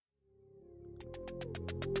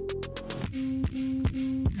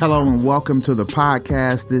Hello and welcome to the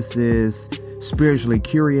podcast. This is Spiritually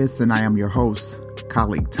Curious, and I am your host,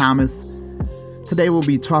 Colleague Thomas. Today we'll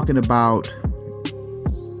be talking about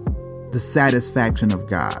the satisfaction of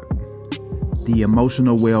God, the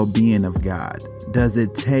emotional well-being of God. Does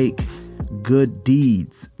it take good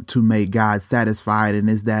deeds to make God satisfied, and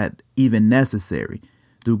is that even necessary?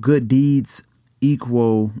 Do good deeds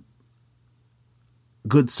equal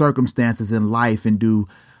good circumstances in life, and do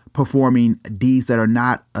performing deeds that are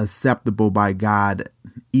not acceptable by God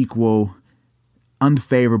equal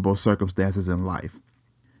unfavorable circumstances in life?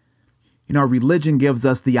 You know, religion gives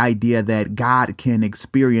us the idea that God can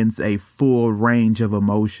experience a full range of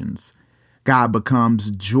emotions. God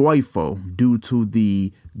becomes joyful due to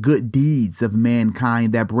the good deeds of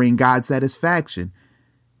mankind that bring God satisfaction.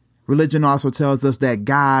 Religion also tells us that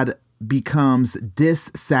God becomes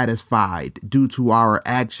dissatisfied due to our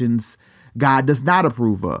actions God does not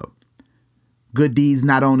approve of. Good deeds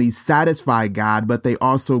not only satisfy God, but they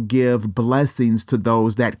also give blessings to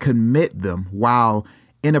those that commit them, while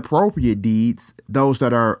inappropriate deeds, those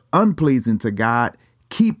that are unpleasing to God,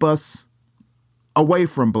 keep us away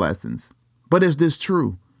from blessings. But is this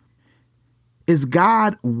true? Is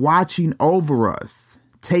God watching over us,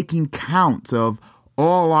 taking count of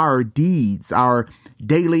all our deeds, our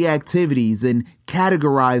daily activities, and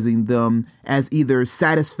categorizing them as either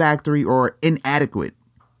satisfactory or inadequate?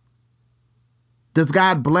 Does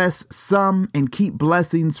God bless some and keep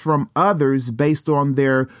blessings from others based on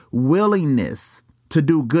their willingness to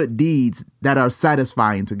do good deeds that are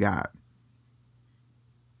satisfying to God?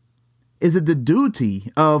 Is it the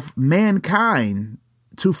duty of mankind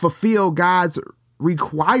to fulfill God's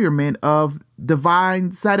requirement of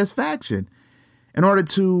divine satisfaction in order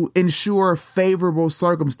to ensure favorable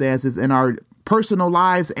circumstances in our personal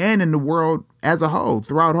lives and in the world as a whole,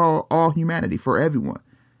 throughout all humanity, for everyone?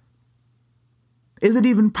 Is it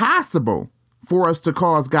even possible for us to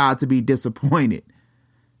cause God to be disappointed?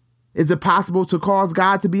 Is it possible to cause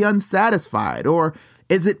God to be unsatisfied? Or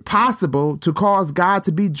is it possible to cause God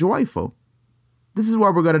to be joyful? This is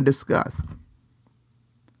what we're going to discuss.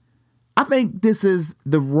 I think this is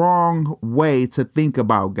the wrong way to think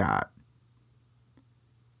about God.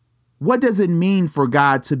 What does it mean for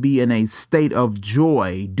God to be in a state of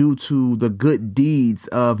joy due to the good deeds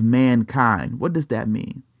of mankind? What does that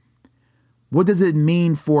mean? What does it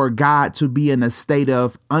mean for God to be in a state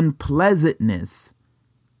of unpleasantness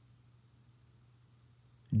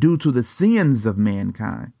due to the sins of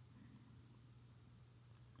mankind?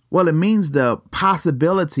 Well, it means the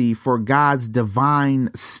possibility for God's divine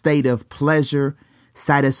state of pleasure,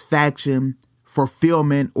 satisfaction,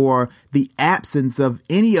 fulfillment, or the absence of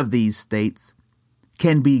any of these states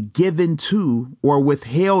can be given to or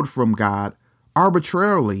withheld from God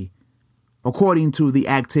arbitrarily according to the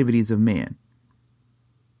activities of man.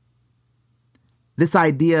 This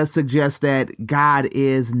idea suggests that God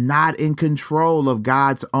is not in control of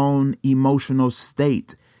God's own emotional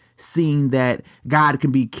state, seeing that God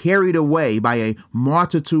can be carried away by a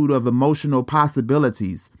multitude of emotional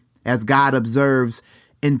possibilities as God observes,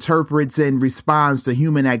 interprets, and responds to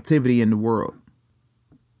human activity in the world.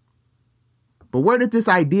 But where did this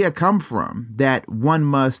idea come from that one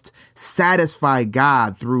must satisfy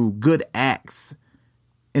God through good acts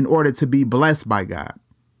in order to be blessed by God?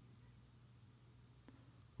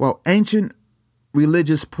 Well, ancient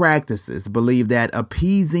religious practices believed that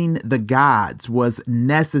appeasing the gods was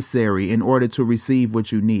necessary in order to receive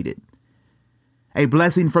what you needed. A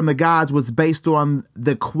blessing from the gods was based on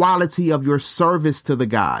the quality of your service to the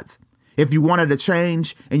gods. If you wanted a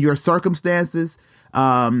change in your circumstances,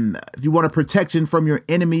 if you wanted protection from your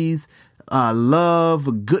enemies,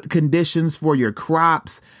 love, good conditions for your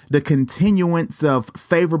crops, the continuance of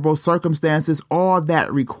favorable circumstances, all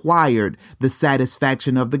that required the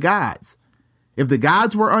satisfaction of the gods. If the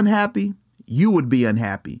gods were unhappy, you would be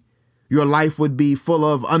unhappy. Your life would be full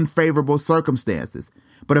of unfavorable circumstances.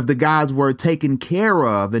 But if the gods were taken care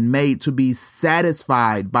of and made to be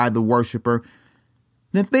satisfied by the worshiper,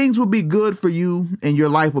 then things will be good for you and your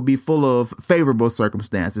life will be full of favorable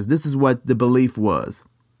circumstances. This is what the belief was.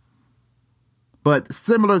 But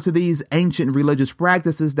similar to these ancient religious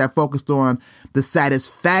practices that focused on the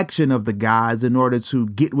satisfaction of the gods in order to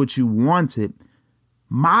get what you wanted,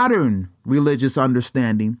 modern religious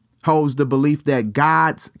understanding holds the belief that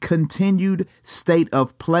God's continued state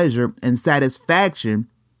of pleasure and satisfaction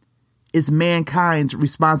is mankind's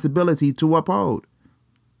responsibility to uphold.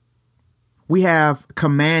 We have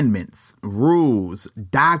commandments, rules,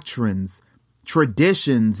 doctrines,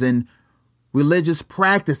 traditions, and religious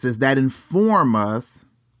practices that inform us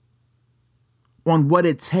on what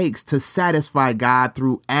it takes to satisfy God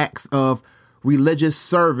through acts of religious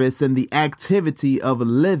service and the activity of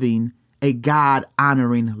living a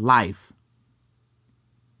God-honoring life.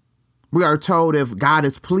 We are told if God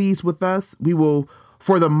is pleased with us, we will,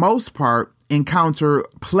 for the most part, encounter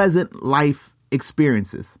pleasant life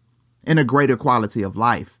experiences and a greater quality of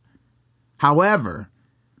life. However,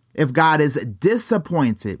 if God is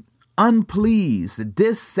disappointed, unpleased,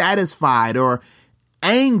 dissatisfied, or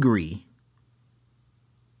angry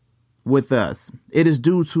with us, it is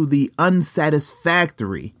due to the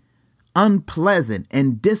unsatisfactory, unpleasant,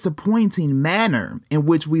 and disappointing manner in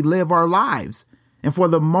which we live our lives. And for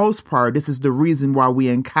the most part, this is the reason why we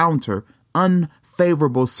encounter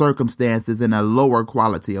unfavorable circumstances and a lower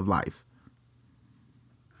quality of life.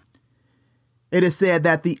 It is said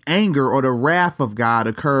that the anger or the wrath of God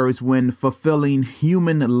occurs when fulfilling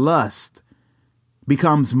human lust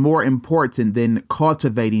becomes more important than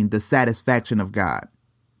cultivating the satisfaction of God.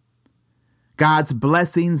 God's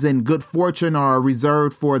blessings and good fortune are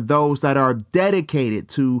reserved for those that are dedicated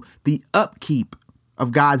to the upkeep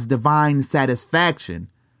of God's divine satisfaction,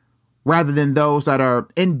 rather than those that are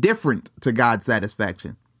indifferent to God's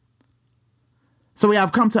satisfaction. So we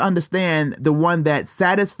have come to understand the one that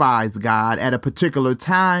satisfies God at a particular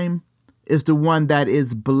time is the one that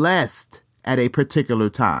is blessed at a particular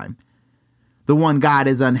time. The one God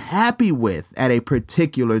is unhappy with at a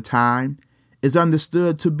particular time is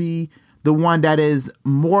understood to be the one that is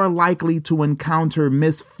more likely to encounter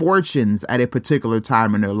misfortunes at a particular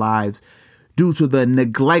time in their lives due to the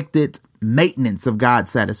neglected maintenance of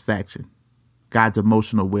God's satisfaction, God's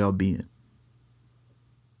emotional well-being.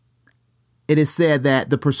 It is said that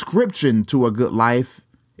the prescription to a good life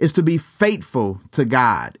is to be faithful to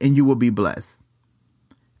God, and you will be blessed.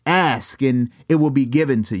 Ask, and it will be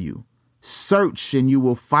given to you. Search, and you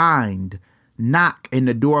will find. Knock, and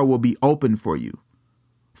the door will be open for you.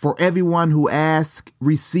 For everyone who asks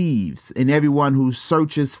receives, and everyone who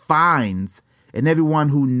searches finds, and everyone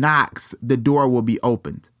who knocks, the door will be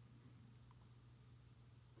opened.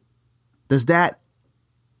 Does that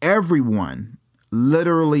everyone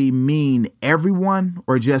literally mean everyone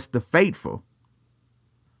or just the faithful?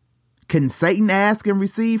 Can Satan ask and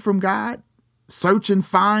receive from God? Search and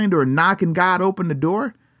find, or knock and God open the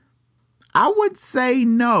door? I would say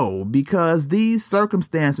no, because these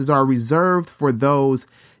circumstances are reserved for those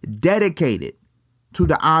dedicated to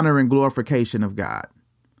the honor and glorification of God.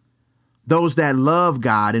 Those that love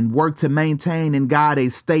God and work to maintain in God a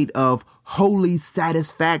state of holy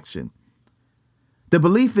satisfaction. The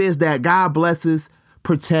belief is that God blesses,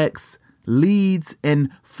 protects, leads, and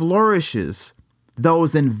flourishes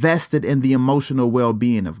those invested in the emotional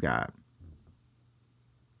well-being of God.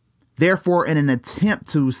 Therefore, in an attempt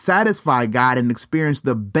to satisfy God and experience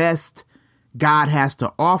the best God has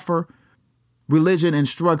to offer, religion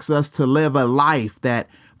instructs us to live a life that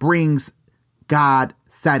brings God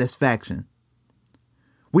satisfaction.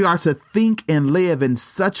 We are to think and live in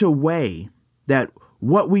such a way that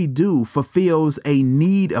what we do fulfills a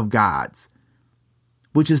need of God's,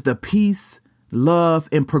 which is the peace, love,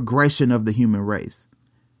 and progression of the human race.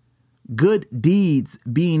 Good deeds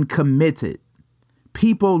being committed,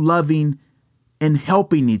 people loving and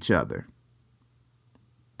helping each other.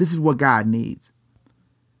 This is what God needs.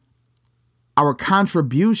 Our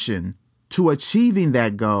contribution to achieving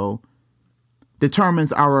that goal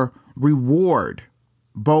determines our reward,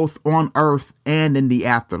 both on earth and in the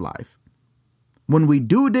afterlife. When we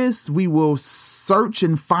do this, we will search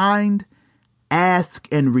and find, ask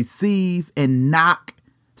and receive, and knock,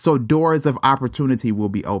 so doors of opportunity will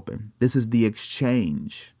be open. This is the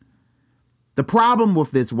exchange. The problem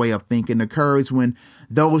with this way of thinking occurs when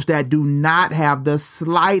those that do not have the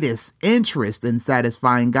slightest interest in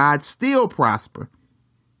satisfying God still prosper.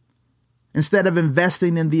 Instead of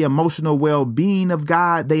investing in the emotional well-being of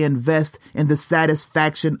God, they invest in the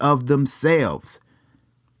satisfaction of themselves.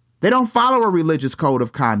 They don't follow a religious code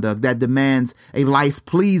of conduct that demands a life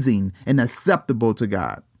pleasing and acceptable to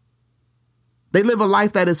God. They live a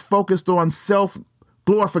life that is focused on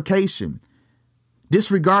self-glorification,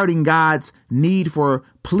 disregarding God's need for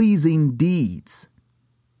pleasing deeds.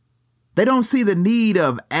 They don't see the need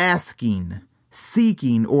of asking,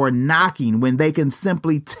 seeking, or knocking when they can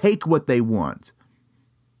simply take what they want.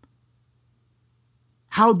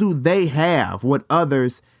 How do they have what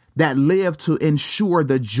others that live to ensure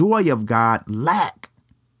the joy of God lack?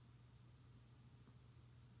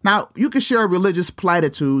 Now, you can share religious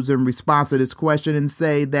platitudes in response to this question and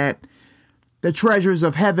say that the treasures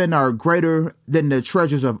of heaven are greater than the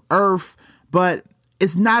treasures of earth, but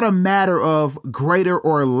it's not a matter of greater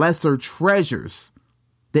or lesser treasures.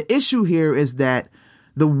 The issue here is that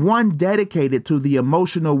the one dedicated to the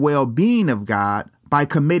emotional well-being of God by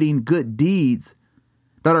committing good deeds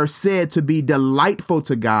that are said to be delightful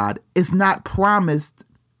to God is not promised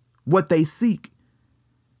what they seek.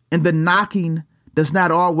 And the knocking does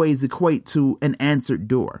not always equate to an answered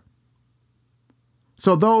door.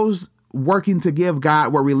 So those working to give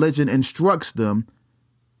God what religion instructs them,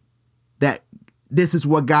 that this is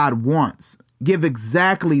what God wants, give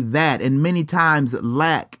exactly that, and many times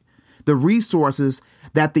lack the resources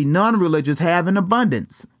that the non-religious have in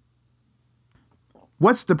abundance.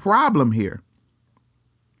 What's the problem here?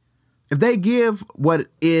 If they give what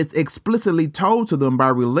is explicitly told to them by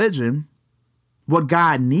religion, what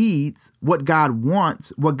God needs, what God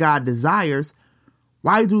wants, what God desires,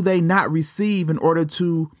 why do they not receive in order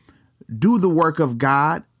to do the work of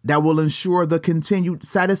God that will ensure the continued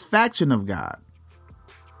satisfaction of God?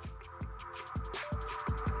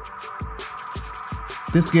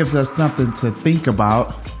 This gives us something to think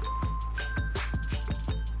about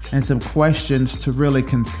and some questions to really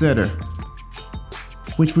consider,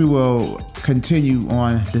 which we will continue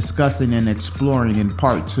on discussing and exploring in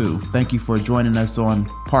part 2. Thank you for joining us on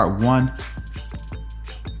part 1.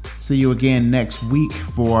 See you again next week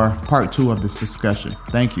for part 2 of this discussion.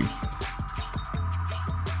 Thank you.